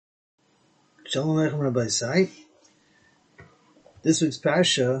Shalom Aleichem Rabbi Sai. This week's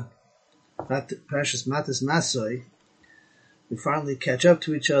Parsha, Parshas Matas Masai, we finally catch up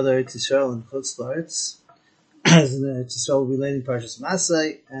to each other, Eretz Yisrael and Chutz La'aretz. As in Eretz Yisrael, we'll be learning Parshas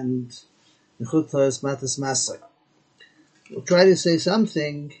Masai, and in Chutz La'aretz Matas Masai. We'll try to say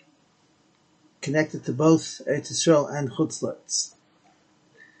something connected to both Eretz Yisrael and Chutz La'aretz.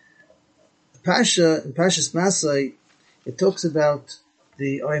 The Parsha, in Parshas Masai, it talks about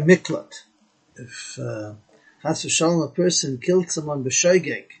the Oy Miklat. If Chas v'Shalom, a person killed someone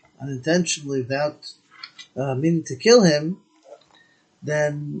b'shoigeg, unintentionally, without meaning to kill him,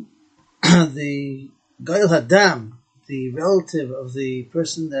 then the Goyel Hadam, the relative of the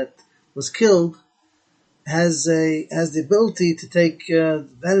person that was killed, has the ability to take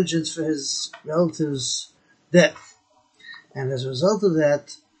vengeance for his relative's death. And as a result of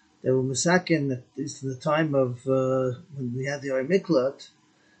that, they were misakin, at least in the time of when we had the Oy Miklat,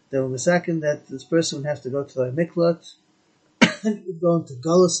 they were misakin that this person would have to go to the Oy Miklat, and he would go into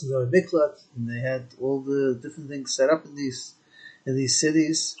Golus and the Oy Miklat, and they had all the different things set up in these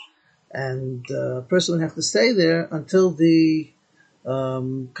cities, and a person would have to stay there until the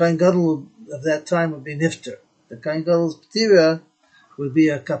Kohen Gadol of that time would be nifter. The Kohen Gadol's p'tira would be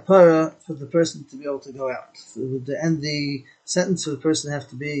a kapara for the person to be able to go out. It would end the sentence for the person having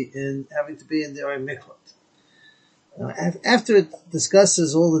to be in the Oy Miklat. After it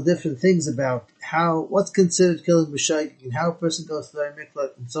discusses all the different things about what's considered killing b'shoigeg and how a person goes to the Oy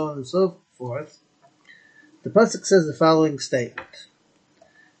Miklat and so on and so forth, the pasuk says the following statement.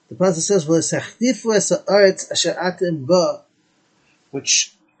 The pasuk says, "V'lesachnifu es ha'aretz asher atem ba,"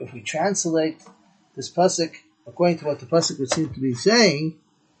 which, if we translate this pasuk according to what the pasuk would seem to be saying,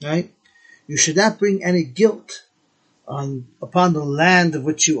 right? You should not bring any guilt upon the land of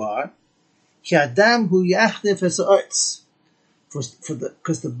which you are. Ki adam hu yachnif es ha'aretz,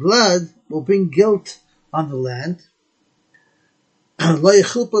 because the blood will bring guilt on the land. Lo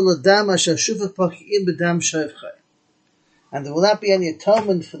yechulpa l'dam asher shufach paki'im b'dam shoivchai, and there will not be any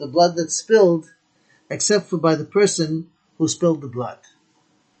atonement for the blood that's spilled, except for by the person who spilled the blood.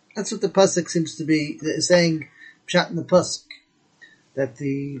 That's what the pasuk seems to be saying. Pshat in the pasuk, that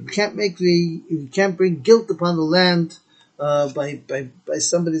you can't bring guilt upon the land by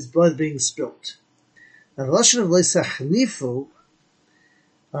somebody's blood being spilt. Now the lashon of leisachnifu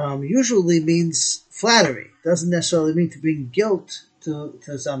usually means flattery. It doesn't necessarily mean to bring guilt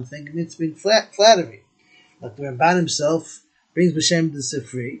to something. It means to bring flattery. Like the Ramban himself brings b'shem the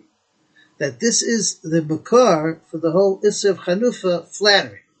Sifri, that this is the makar for the whole Isser of Chanufa,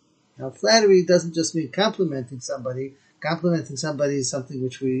 flattery. Now, flattery doesn't just mean complimenting somebody. Complimenting somebody is something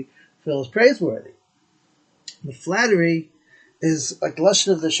which we feel is praiseworthy. The flattery is like the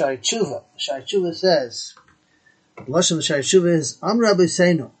lashon of the Shari Tshuva. The Shari Tshuva says, the lashon of the Shari Tshuva is, Amra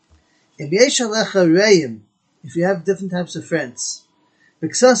b'seinu, im yesh alecha reim, if you have different types of friends,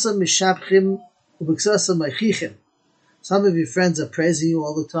 b'ksasa mishabchim, u'b'ksasa meichichim. Some of your friends are praising you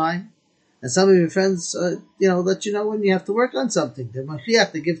all the time, and some of your friends, let you know when you have to work on something. They're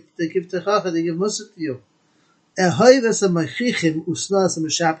machiach, they give techacha, they give musar to you.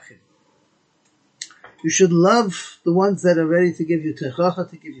 You should love the ones that are ready to give you techacha,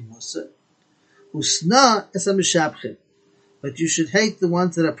 to give you musar. Usna es ha-mishabchim. But you should hate the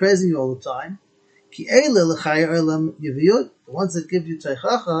ones that are praising you all the time. Ki eile l'chayei olam yiviyut. The ones that give you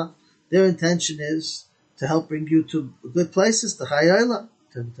techacha, their intention is to help bring you to good places, to chayei olam,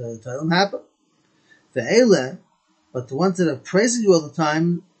 to Olam Haba. But the ones that are praising you all the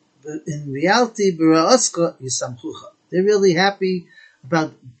time, in reality, b'ra'aska yisamchucha. They're really happy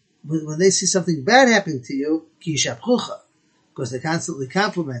about when they see something bad happening to you, ki yishapchucha, because they're constantly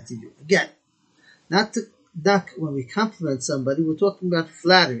complimenting you. Again, not when we compliment somebody, we're talking about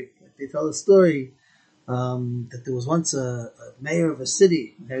flattery. They tell a story that there was once a mayor of a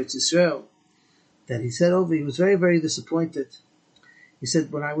city in Eretz Yisrael that he was very, very disappointed. He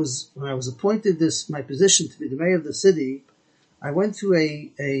said, when I was appointed my position to be the mayor of the city, I went to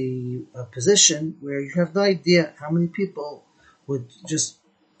a position where you have no idea how many people would just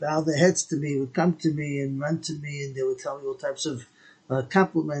bow their heads to me, would come to me and run to me, and they would tell me all types of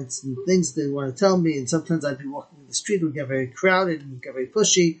compliments and things they want to tell me. And sometimes I'd be walking in the street, it would get very crowded and get very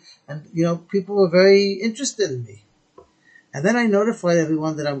pushy, and people were very interested in me. And then I notified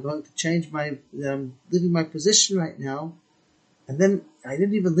everyone that I'm going to that I'm leaving my position right now. And then I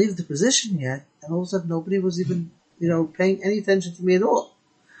didn't even leave the position yet, and all of a sudden nobody was even, paying any attention to me at all.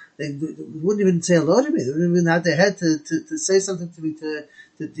 They wouldn't even say hello to me. They wouldn't even have their head to say something to me, to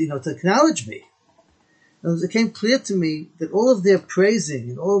acknowledge me. And it became clear to me that all of their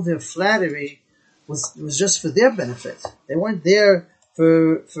praising and all of their flattery was just for their benefit. They weren't there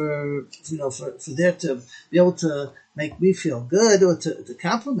for there to be able to make me feel good or to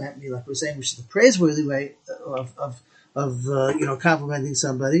compliment me, like we're saying, which is the praiseworthy way of complimenting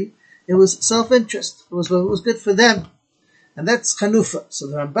somebody. It was self-interest. It was what was good for them. And that's chanufa. So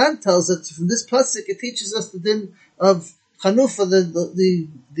the Ramban tells us from this pasuk, it teaches us the din of chanufa,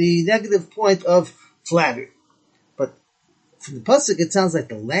 the negative point of flattery. But from the pasuk, it sounds like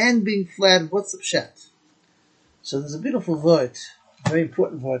the land being flattered. What's the pshat? So there's a beautiful word, a very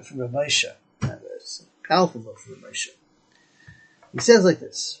important word from Rabbi Goldman. It's a powerful word from Rabbi Goldman. He says like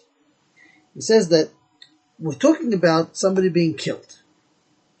this. He says that we're talking about somebody being killed.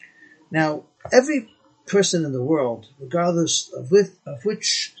 Now, every person in the world, regardless of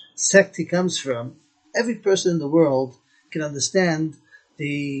which sect he comes from, every person in the world can understand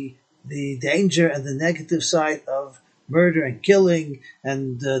the danger and the negative side of murder and killing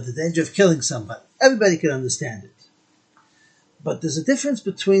and the danger of killing somebody. Everybody can understand it. But there's a difference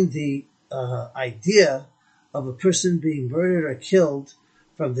between the idea of a person being murdered or killed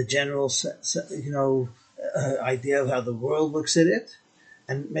from the general, idea of how the world looks at it,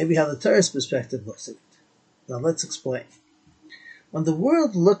 and maybe how the Torah's perspective looks at it. Now let's explain. When the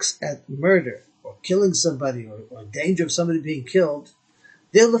world looks at murder or killing somebody or danger of somebody being killed,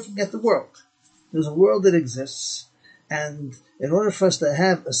 they're looking at the world. There's a world that exists, and in order for us to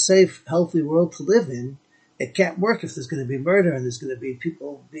have a safe, healthy world to live in, it can't work if there's going to be murder and there's going to be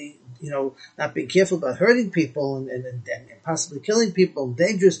people not being careful about hurting people and possibly killing people, and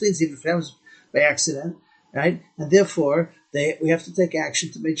dangerous things, even if it happens by accident, right? And therefore, we have to take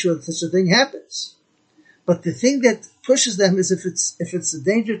action to make sure that such a thing happens. But the thing that pushes them is if it's a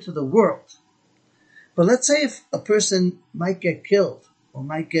danger to the world. But let's say if a person might get killed or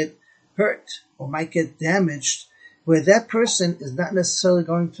might get hurt or might get damaged, where that person is not necessarily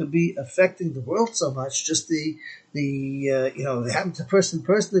going to be affecting the world so much, just it happened to a person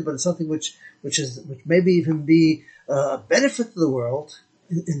personally, but it's something which maybe even be a benefit to the world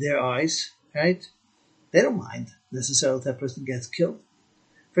in their eyes, right? They don't mind necessarily if that person gets killed.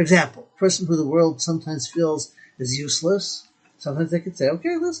 For example, a person who the world sometimes feels is useless, sometimes they can say,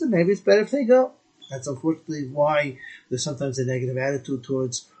 okay, listen, maybe it's better if they go. That's unfortunately why there's sometimes a negative attitude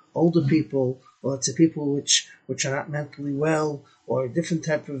towards older people, or to people which are not mentally well, or different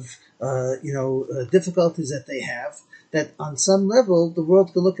type of difficulties that they have. That on some level the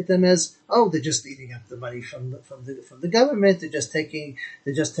world can look at them as, oh, they're just eating up the money from the government. They're just taking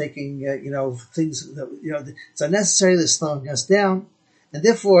things that it's unnecessary. They're slowing us down. And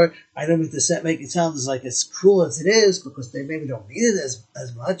therefore, I don't mean to make it sound as cruel as it is, because they maybe don't need it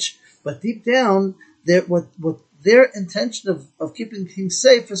as much. But deep down, what their intention of keeping things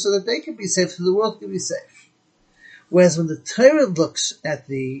safe is so that they can be safe, so the world can be safe. Whereas when the Torah looks at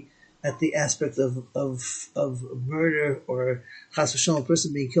the aspect of murder or chas v'shalom, a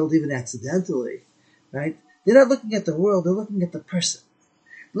person being killed even accidentally, right? They're not looking at the world; they're looking at the person.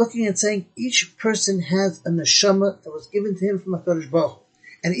 Looking and saying each person has a neshama that was given to him from HaKadosh Baruch Hu,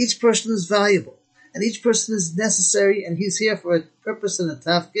 and each person is valuable, and each person is necessary, and he's here for a purpose and a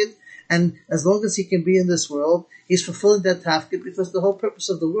tafkid, and as long as he can be in this world, he's fulfilling that tafkid, because the whole purpose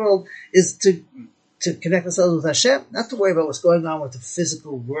of the world is to connect ourselves with Hashem, not to worry about what's going on with the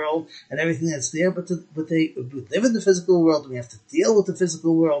physical world and everything that's there, but we live in the physical world, and we have to deal with the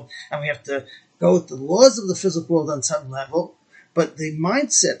physical world, and we have to go with the laws of the physical world on some level. But the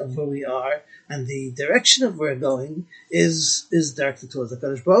mindset of where we are and the direction of where we're going is directed towards the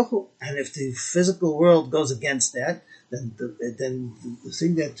Kadosh Baruch Hu. And if the physical world goes against that, then the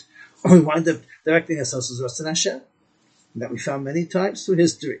thing that we wind up directing ourselves is Ratzon Hashem. That we found many times through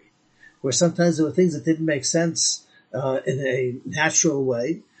history, where sometimes there were things that didn't make sense in a natural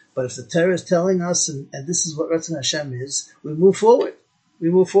way. But if the Torah is telling us, and this is what Ratzon Hashem is, we move forward. We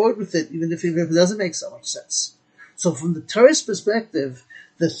move forward with it, even if it doesn't make so much sense. So from the Torah's perspective,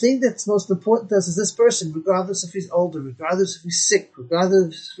 the thing that's most important to us is this person, regardless if he's older, regardless if he's sick,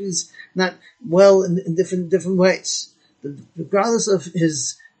 regardless if he's not well in different ways, regardless of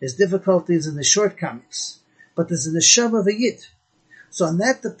his difficulties and his shortcomings. But there's a neshama of a yid. So on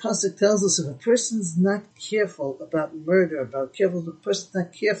that, the pasuk tells us if a person's not careful about murder, if a person's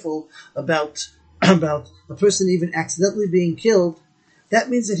not careful about a person even accidentally being killed, that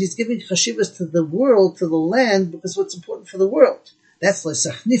means that he's giving chashivas to the world, to the land, because what's important for the world. That's like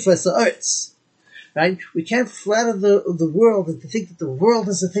sachnifa sa'aretz. Right? We can't flatter the world and to think that the world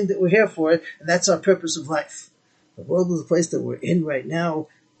is the thing that we're here for, and that's our purpose of life. The world is the place that we're in right now,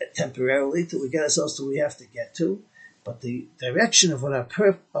 temporarily, till we get ourselves to where we have to get to. But the direction of what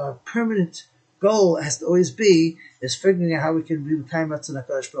our permanent goal has to always be is figuring out how we can be time out to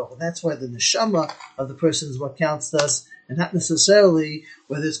HaKadosh Baruch Hu. And that's why the neshama of the person is what counts us, and not necessarily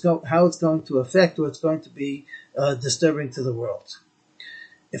whether how it's going to affect or it's going to be disturbing to the world.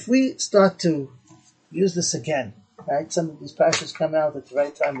 If we start to use this again, right? Some of these parshas come out at the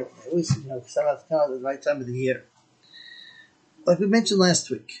right time. They always, some of them come out at the right time of the year. Like we mentioned last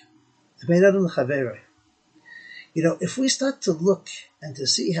week, if we start to look and to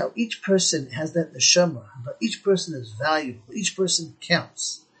see how each person has that neshama, how each person is valuable, each person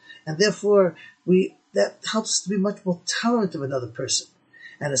counts, and therefore that helps us to be much more tolerant of another person.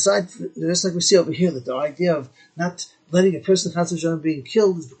 And aside, just like we see over here, that the idea of not letting a person being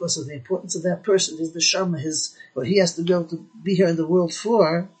killed is because of the importance of that person, his neshama, what he has to be able to be here in the world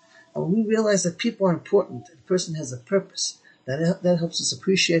for. And when we realize that people are important, and the person has a purpose, that helps us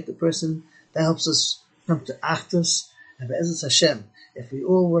appreciate the person, that helps us come to achdus, and Be'ezus Hashem, if we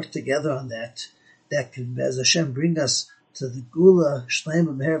all work together on that can Be'ezus Hashem bring us to the Gula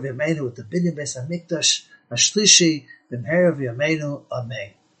Shleima B'Meher V'Yameinu with the Binyan Beis HaMikdash Hashlishi B'Meher V'Yameinu Amen.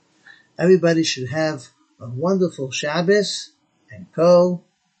 Everybody should have a wonderful Shabbos and go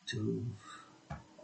to